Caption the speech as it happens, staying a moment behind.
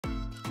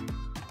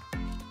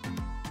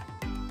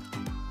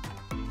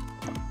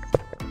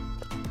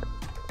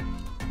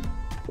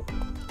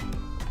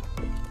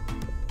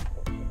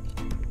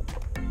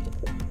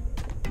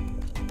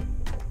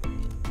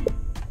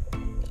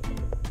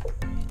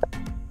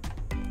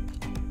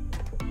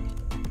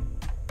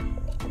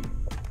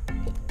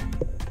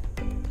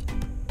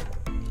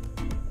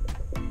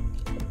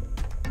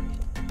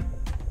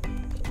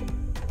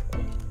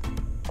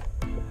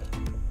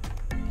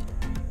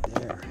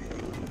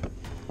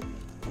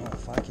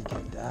if I could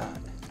get that.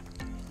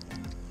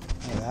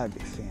 Oh, that'd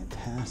be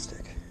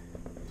fantastic.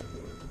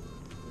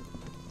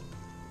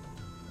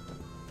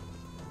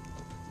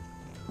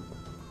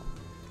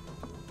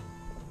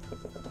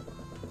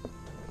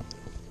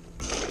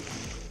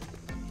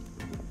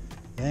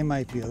 They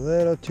might be a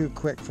little too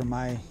quick for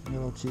my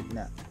little cheap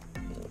net.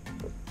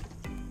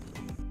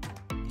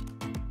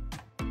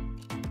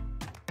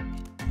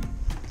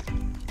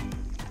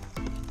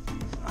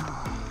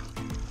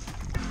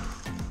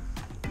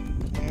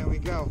 There we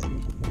go,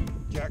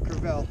 Jack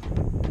Crevalle.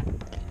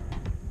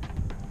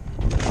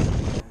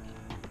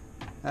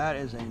 That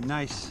is a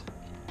nice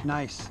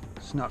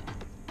snook.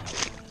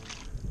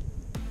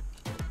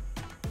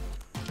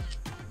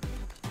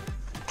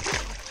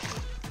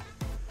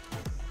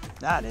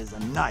 That is a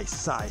nice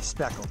size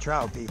speckled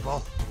trout,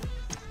 people.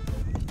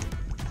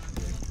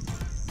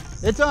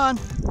 It's on.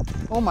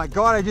 Oh my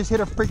God, I just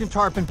hit a freaking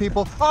tarpon,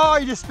 people. Oh,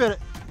 you just spit it.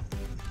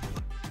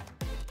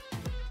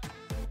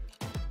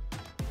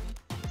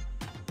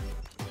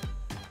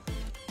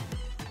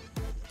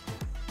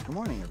 Good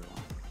morning,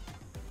 everyone.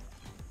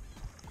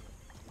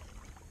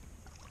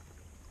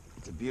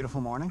 It's a beautiful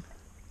morning.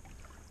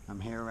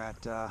 I'm here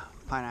at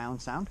Pine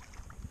Island Sound.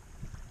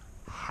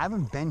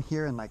 Haven't been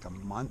here in like a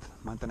month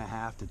and a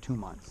half to 2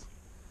 months.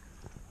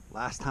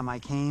 Last time I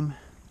came,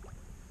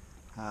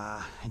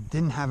 I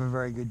didn't have a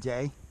very good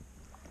day,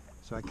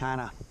 so I kind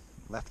of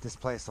left this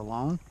place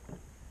alone,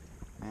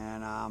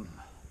 and I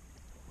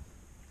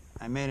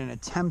made an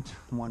attempt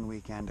one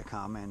weekend to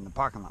come, and the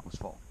parking lot was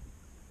full.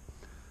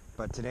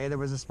 But today there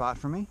was a spot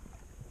for me,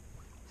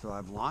 so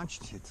I've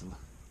launched. It's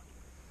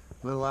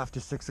a little after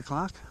 6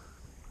 o'clock.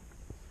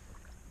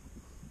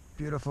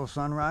 Beautiful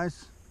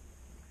sunrise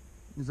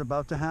is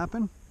about to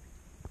happen.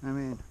 I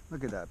mean,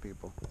 look at that,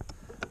 people.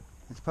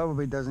 It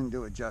probably doesn't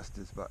do it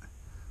justice, but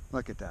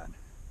look at that.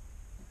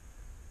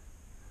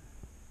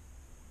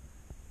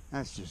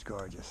 That's just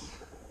gorgeous.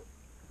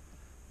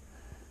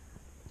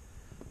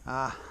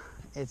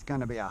 It's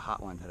gonna be a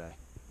hot one today.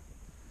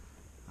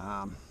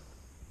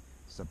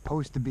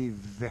 Supposed to be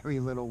very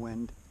little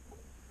wind.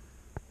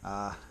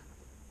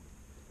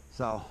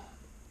 So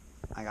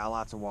I got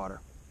lots of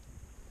water.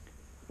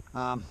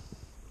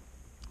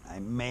 I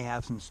may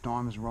have some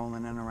storms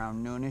rolling in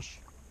around noonish,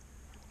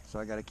 so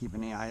I got to keep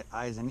an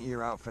eyes and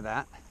ear out for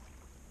that.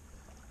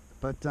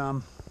 But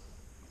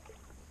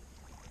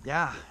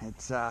yeah,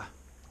 it's going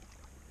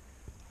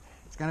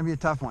to be a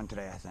tough one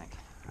today, I think.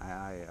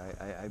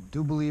 I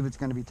do believe it's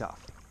going to be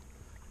tough.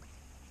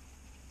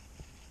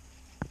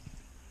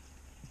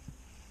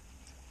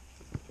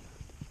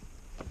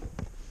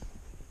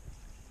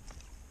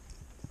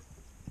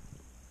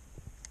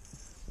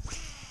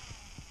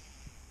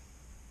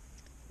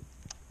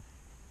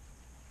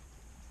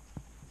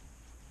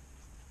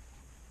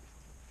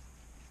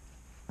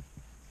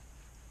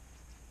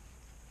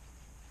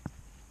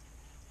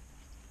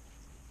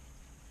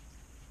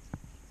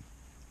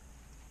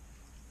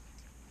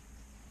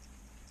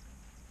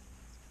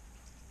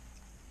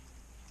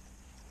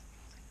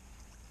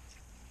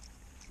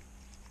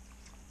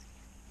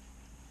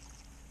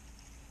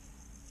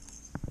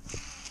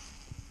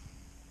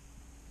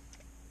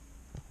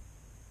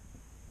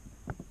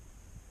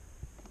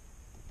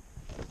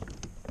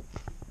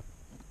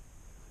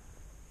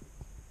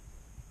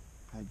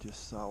 I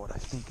just saw what I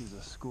think is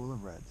a school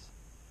of reds.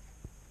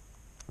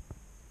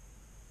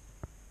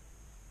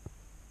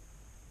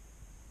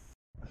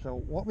 So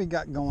what we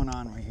got going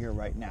on right here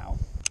right now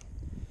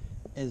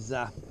is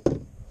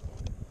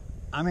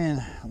I'm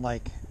in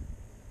like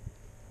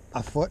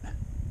a foot,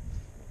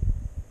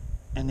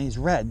 and these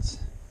reds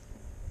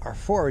are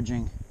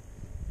foraging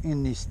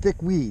in these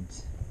thick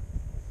weeds.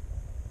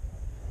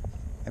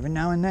 Every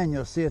now and then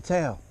you'll see a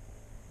tail.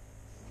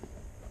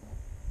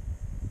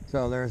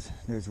 So there's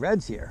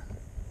reds here,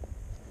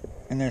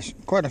 and there's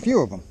quite a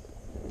few of them.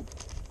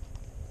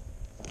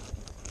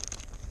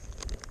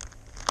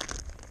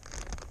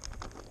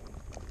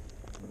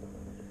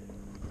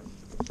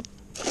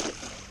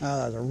 Oh,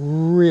 that was a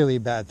really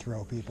bad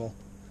throw, people.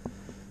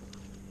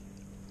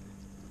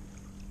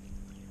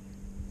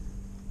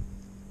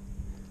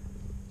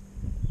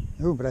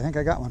 Ooh, but I think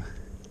I got one.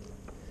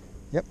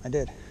 Yep, I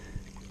did.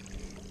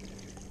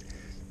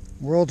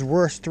 World's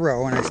worst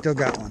throw, and I still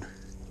got one.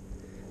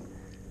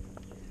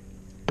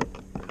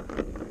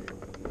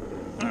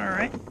 All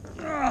right.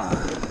 Now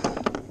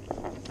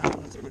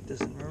let's put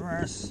this in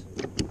reverse.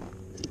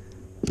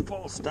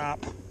 Full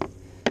stop.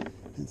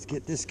 Let's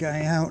get this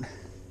guy out.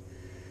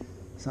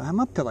 So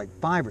I'm up to like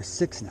 5 or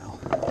 6 now.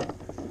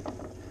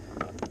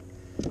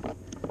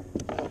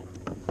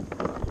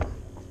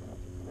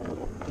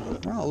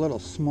 They're all a little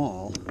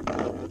small.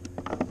 Oh,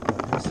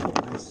 that's a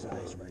nice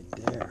size right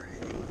there.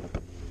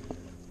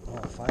 Oh,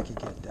 if I could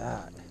get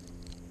that.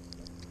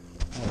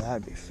 Oh,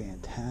 that'd be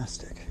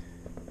fantastic.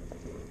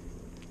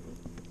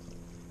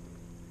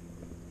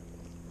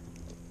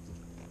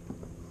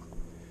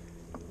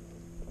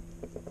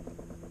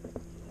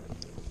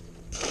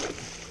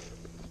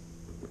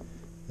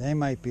 They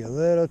might be a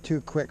little too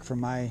quick for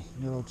my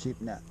little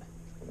cheap net.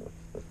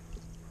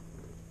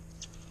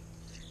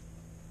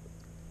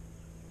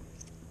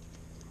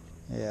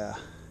 Yeah,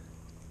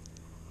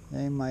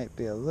 they might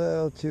be a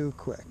little too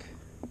quick.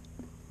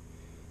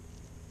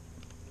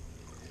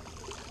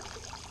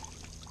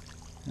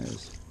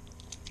 There's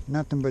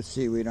nothing but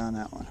seaweed on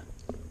that one.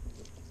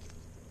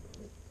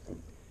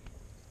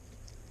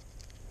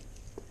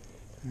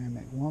 I'm gonna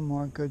make one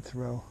more good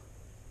throw.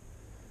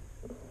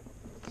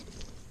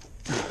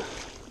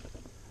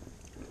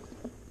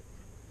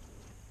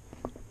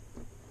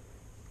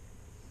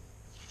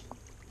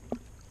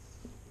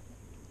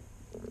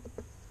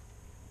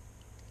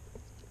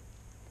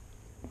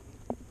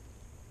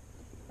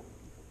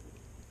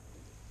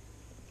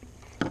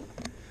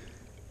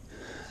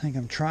 I think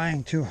I'm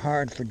trying too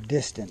hard for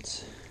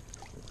distance.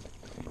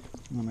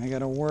 And I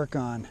gotta work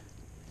on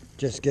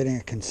just getting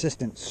a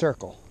consistent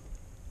circle.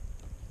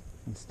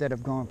 Instead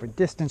of going for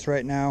distance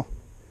right now,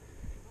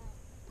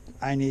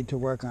 I need to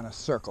work on a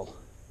circle.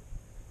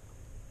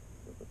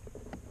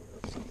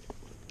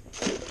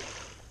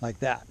 Like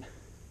that.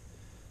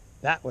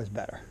 That was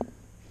better. I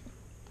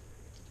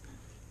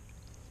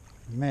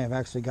may have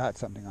actually got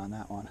something on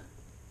that one.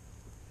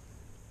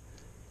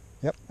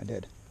 Yep, I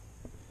did.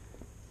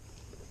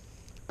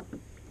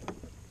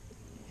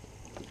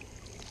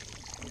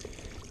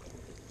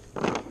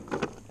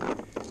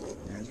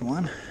 There's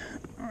one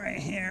right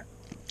here.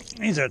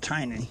 These are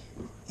tiny.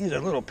 These are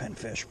little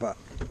pinfish, but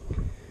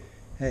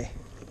hey,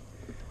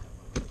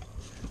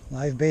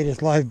 live bait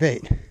is live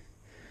bait.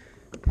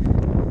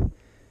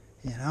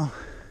 You know?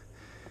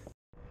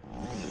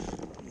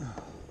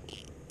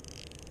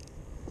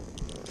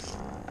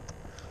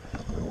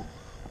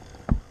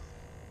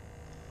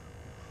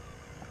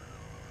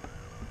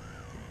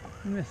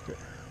 I missed it.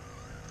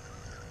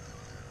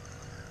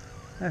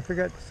 I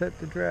forgot to set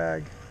the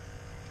drag.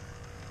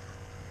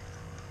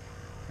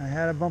 I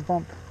had a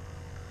bump.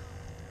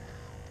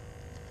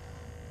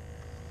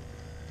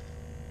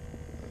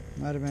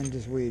 Might have been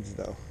just weeds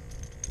though.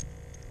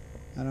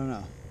 I don't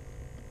know.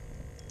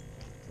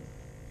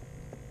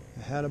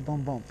 I had a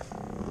bump.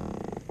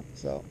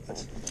 So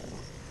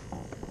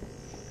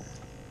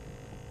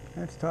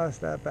let's toss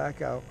that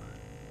back out.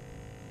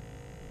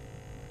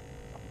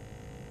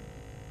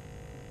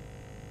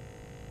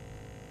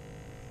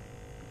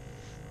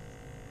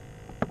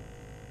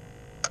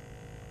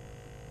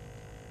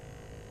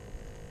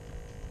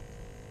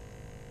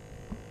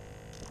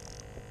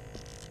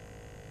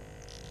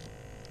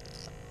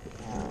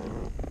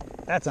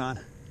 That's on.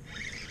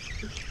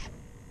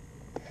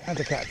 That's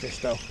a catfish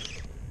though.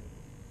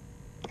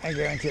 I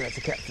guarantee that's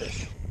a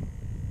catfish.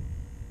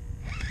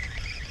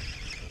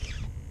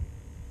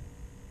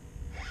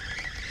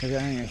 Because I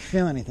don't even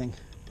feel anything.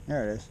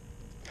 There it is.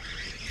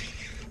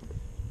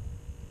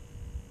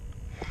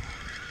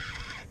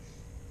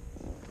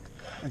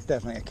 It's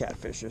definitely a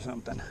catfish or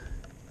something.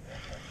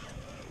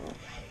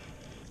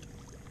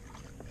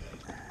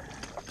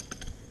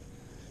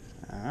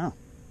 I don't know.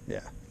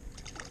 Yeah.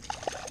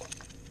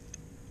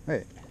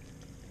 Wait.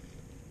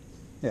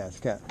 Yeah, it's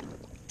a cat.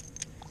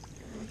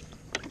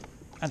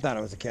 I thought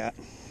it was a cat.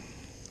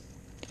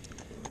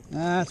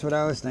 That's what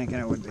I was thinking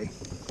it would be.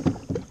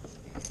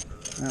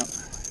 No,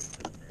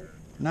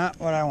 not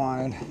what I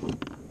wanted.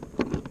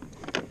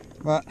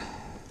 But,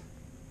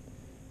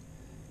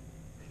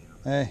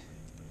 hey,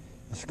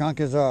 the skunk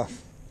is off.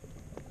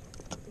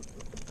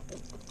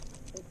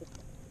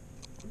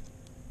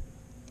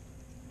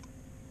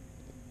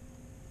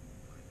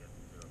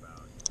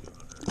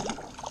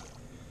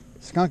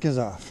 Skunk is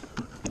off.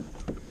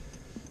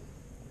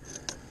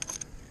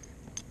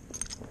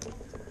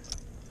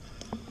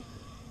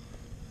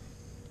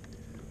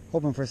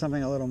 Hoping for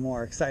something a little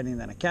more exciting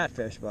than a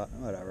catfish, but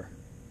whatever.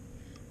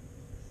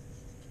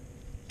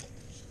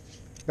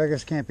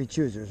 Beggars can't be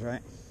choosers,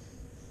 right?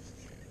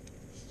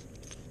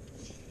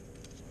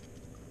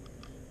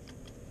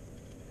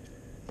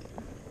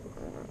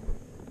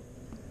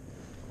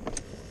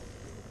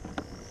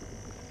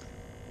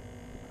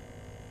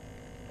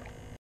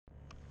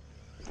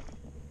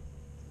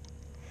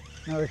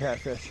 Another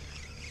catfish.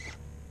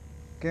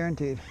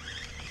 Guaranteed.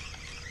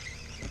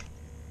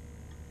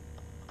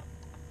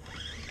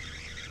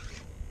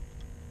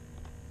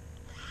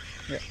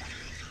 Yeah.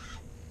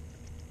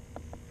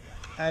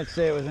 I'd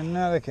say it was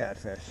another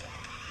catfish.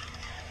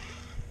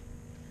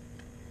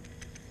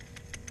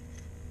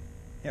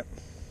 Yep.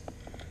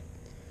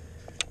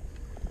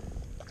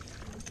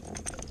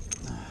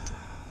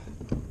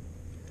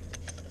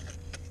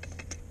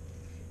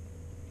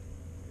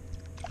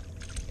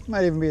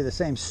 Might even be the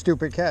same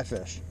stupid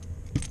catfish.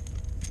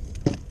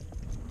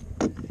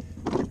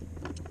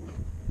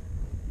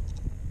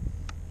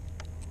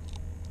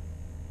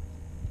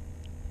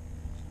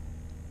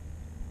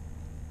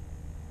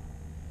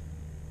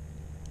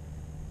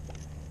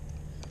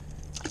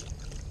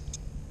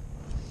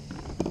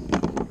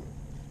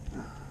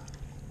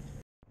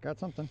 Got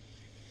something.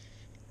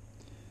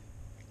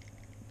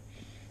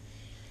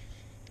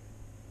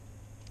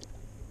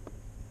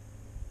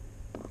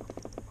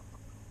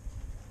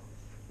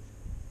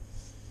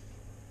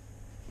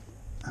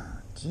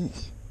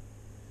 Jeez.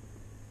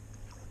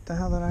 What the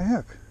hell did I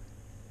hook?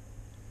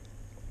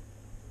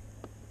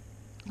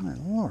 My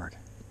Lord.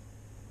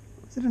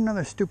 Is it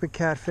another stupid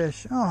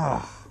catfish?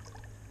 Oh,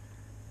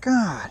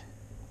 God.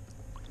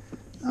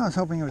 I was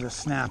hoping it was a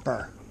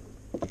snapper.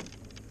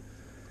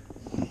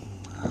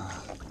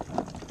 Oh.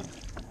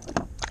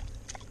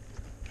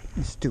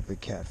 You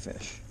stupid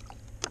catfish.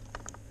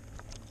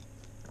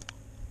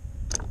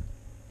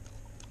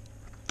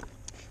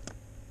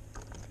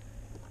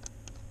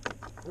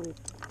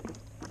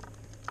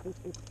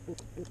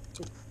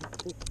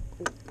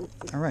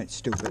 All right,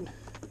 stupid.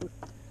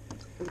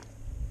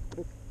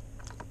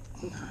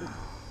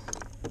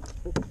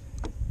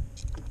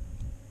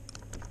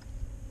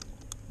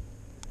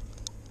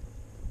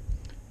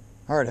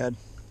 Hardhead.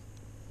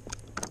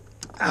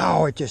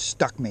 Ow, it just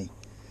stuck me.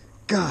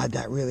 God,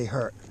 that really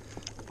hurt.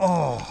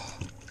 Oh,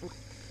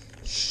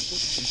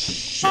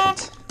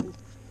 shit.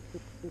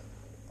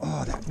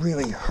 Oh, that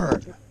really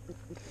hurt.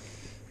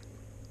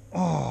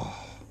 Oh.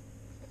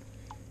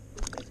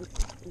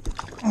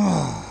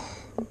 Oh.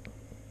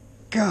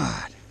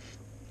 God.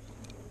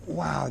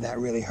 Wow, that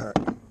really hurt.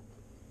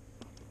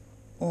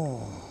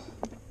 Oh.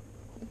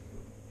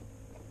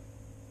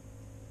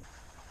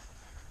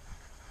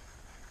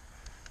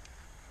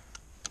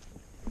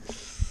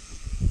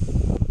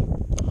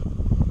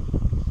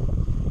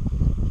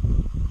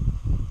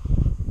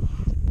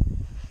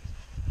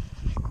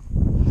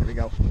 Here we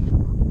go.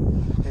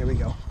 Here we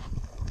go.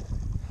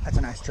 That's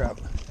a nice trout.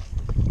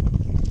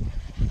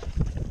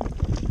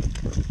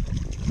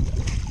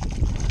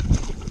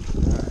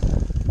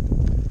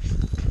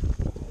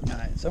 All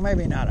right, so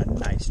maybe not a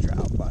nice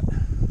trout, but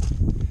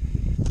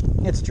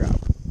it's a trout.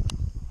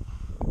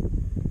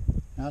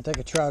 I'll take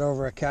a trout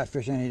over a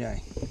catfish any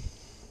day.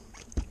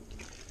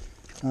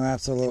 Oh,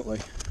 absolutely.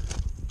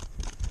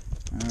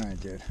 All right,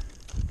 dude.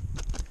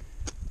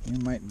 You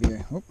might be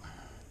a,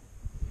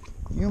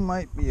 you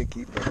might be a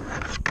keeper,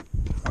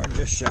 or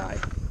just shy.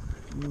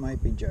 You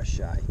might be just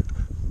shy.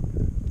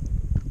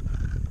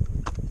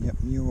 Yep,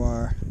 you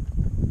are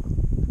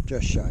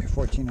just shy,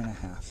 14 and a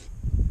half.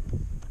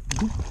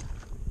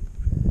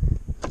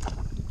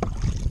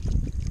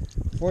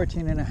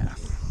 14 and a half.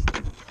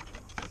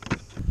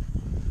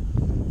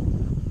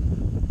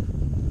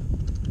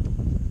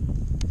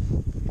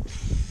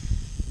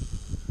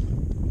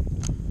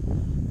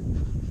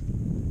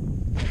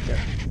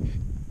 There.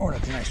 Oh,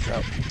 that's a nice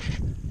trout.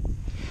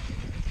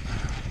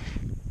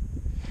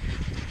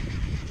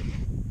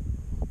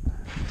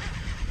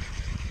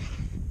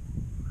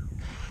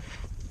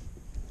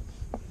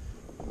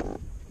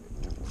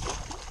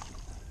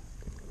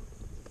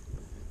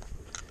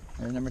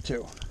 There's number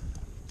 2.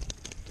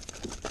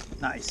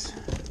 Nice.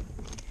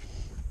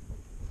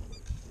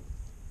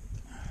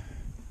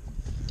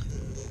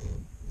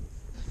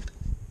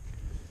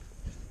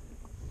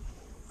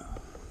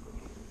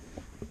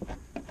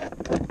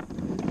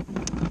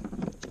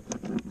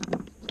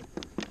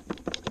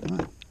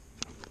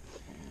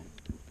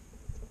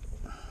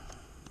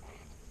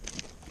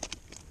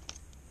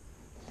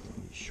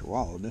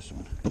 Swallowed this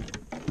one.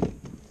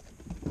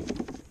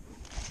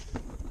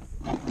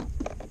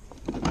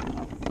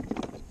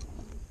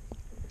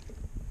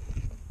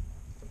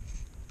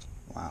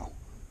 Wow.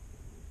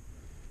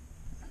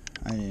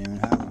 I didn't even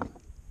have him.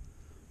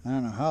 I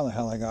don't know how the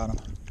hell I got him.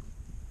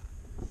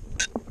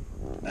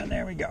 And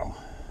there we go.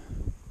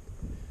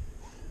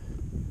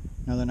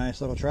 Another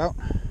nice little trout.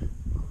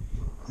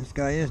 This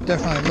guy is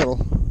definitely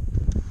little.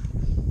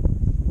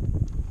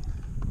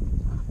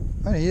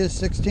 But he is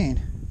 16.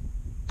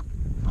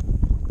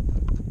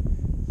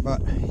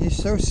 But he's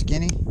so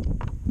skinny.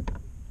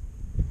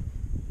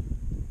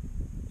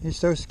 He's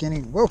so skinny.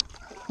 Whoa!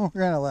 We're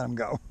gonna let him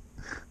go.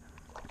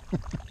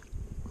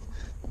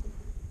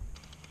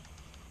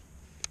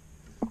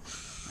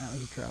 That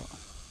was a trout.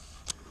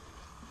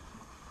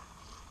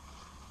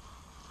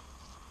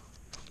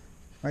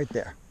 Right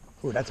there.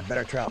 Ooh, that's a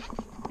better trout.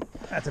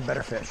 That's a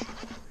better fish.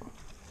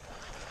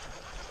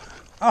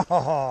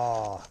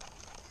 Oh!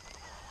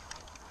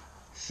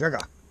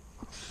 Sugar.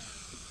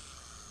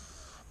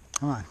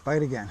 Come on,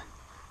 bite again.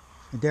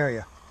 I dare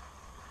you.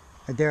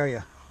 I dare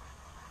you.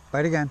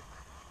 Bite again.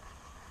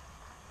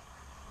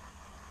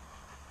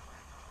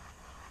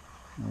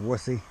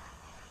 Wussy.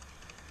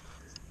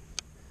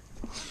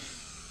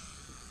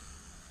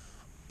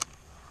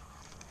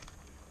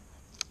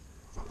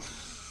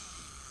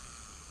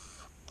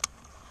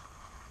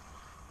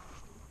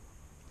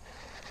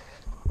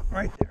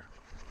 Right there.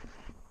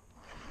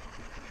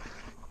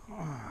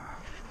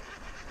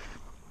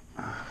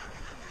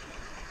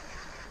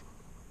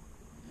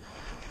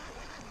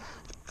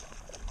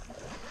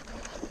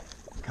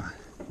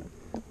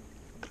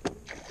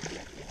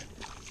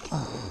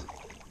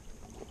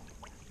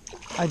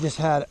 I just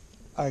had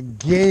a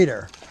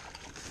gator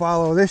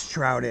follow this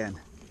trout in.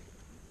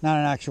 Not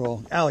an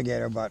actual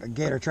alligator, but a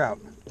gator trout.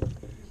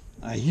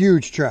 A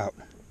huge trout.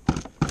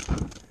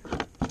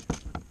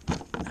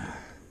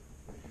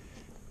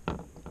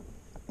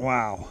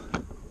 Wow.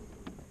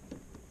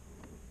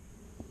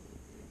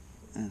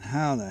 And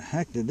how the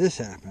heck did this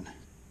happen?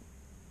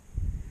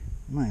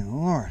 My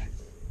Lord.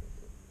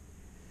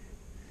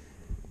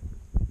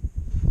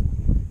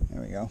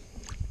 There we we go.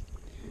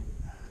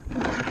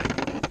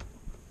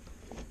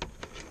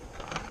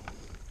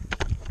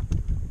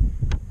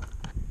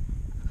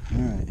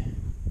 Alright.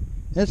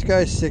 This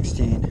guy's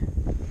 16.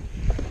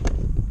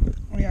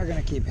 We are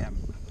going to keep him.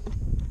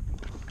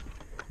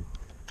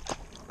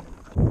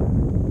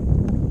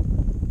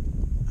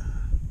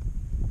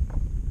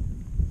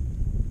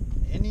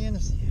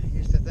 Indians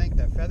used to think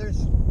that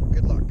feathers,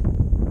 good luck.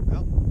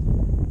 Well,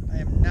 I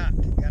am not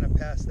going to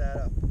pass that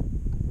up.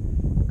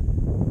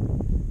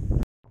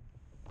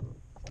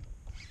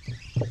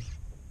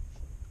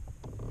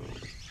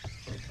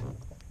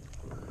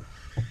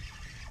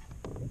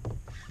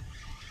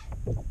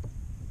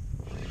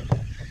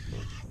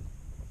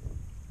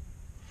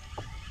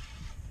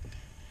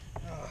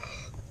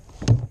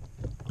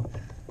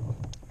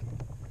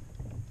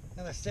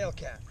 Another sail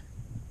cat.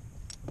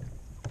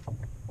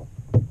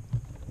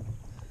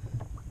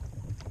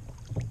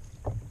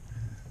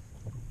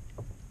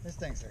 This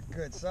thing's a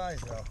good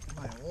size though,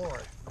 my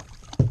lord.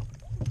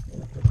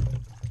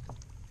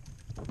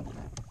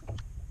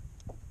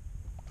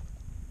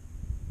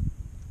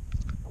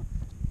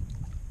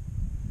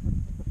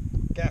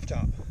 Gaff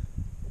top.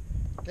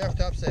 Gaff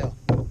top sail.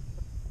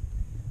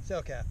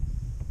 Sail cat.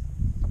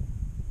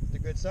 It's a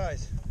good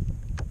size.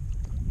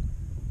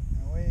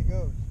 And away he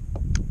goes.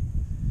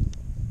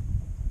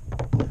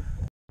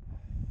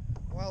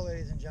 Well,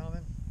 ladies and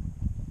gentlemen,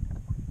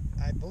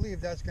 I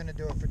believe that's going to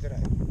do it for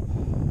today.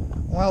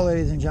 Well,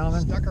 ladies and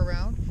gentlemen, stuck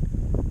around.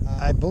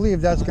 I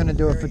believe that's going to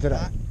do it for today.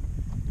 Hot,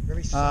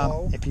 very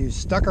slow. If you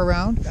stuck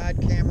around, bad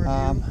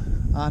camera view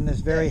on this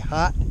very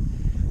hot,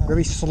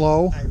 very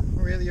slow, I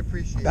really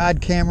appreciate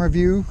bad camera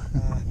view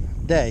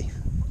day.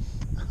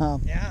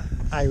 Yeah,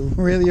 I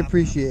really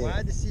appreciate it. I'm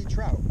glad to see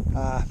trout.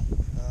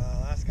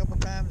 Last couple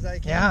times I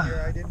came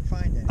here, I didn't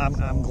find any.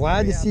 I'm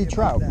glad to see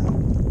trout.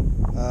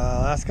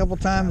 Last couple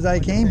times I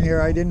came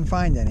here, I didn't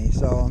find any,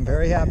 so I'm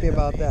very happy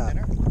about that.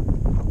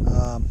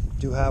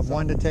 Do have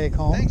one to take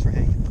home. Thanks for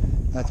hanging.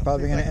 That's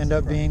probably going to end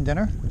up being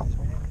dinner.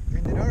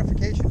 Ring the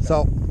notification bell.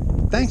 So,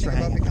 thanks for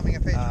hanging.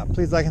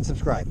 Please like and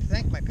subscribe.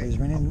 Please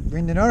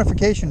ring the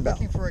notification bell.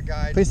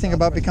 Please think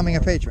about becoming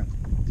a patron.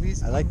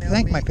 I'd like to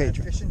thank my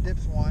patrons.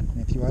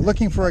 If you are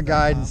looking for a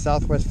guide in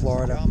Southwest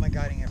Florida,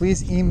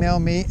 please email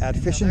me at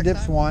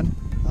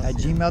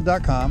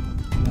fishin-dips1@gmail.com,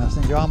 and I'll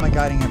send you all my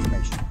guiding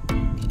information.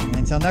 And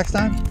until next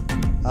time,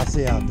 I'll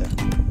see you out there.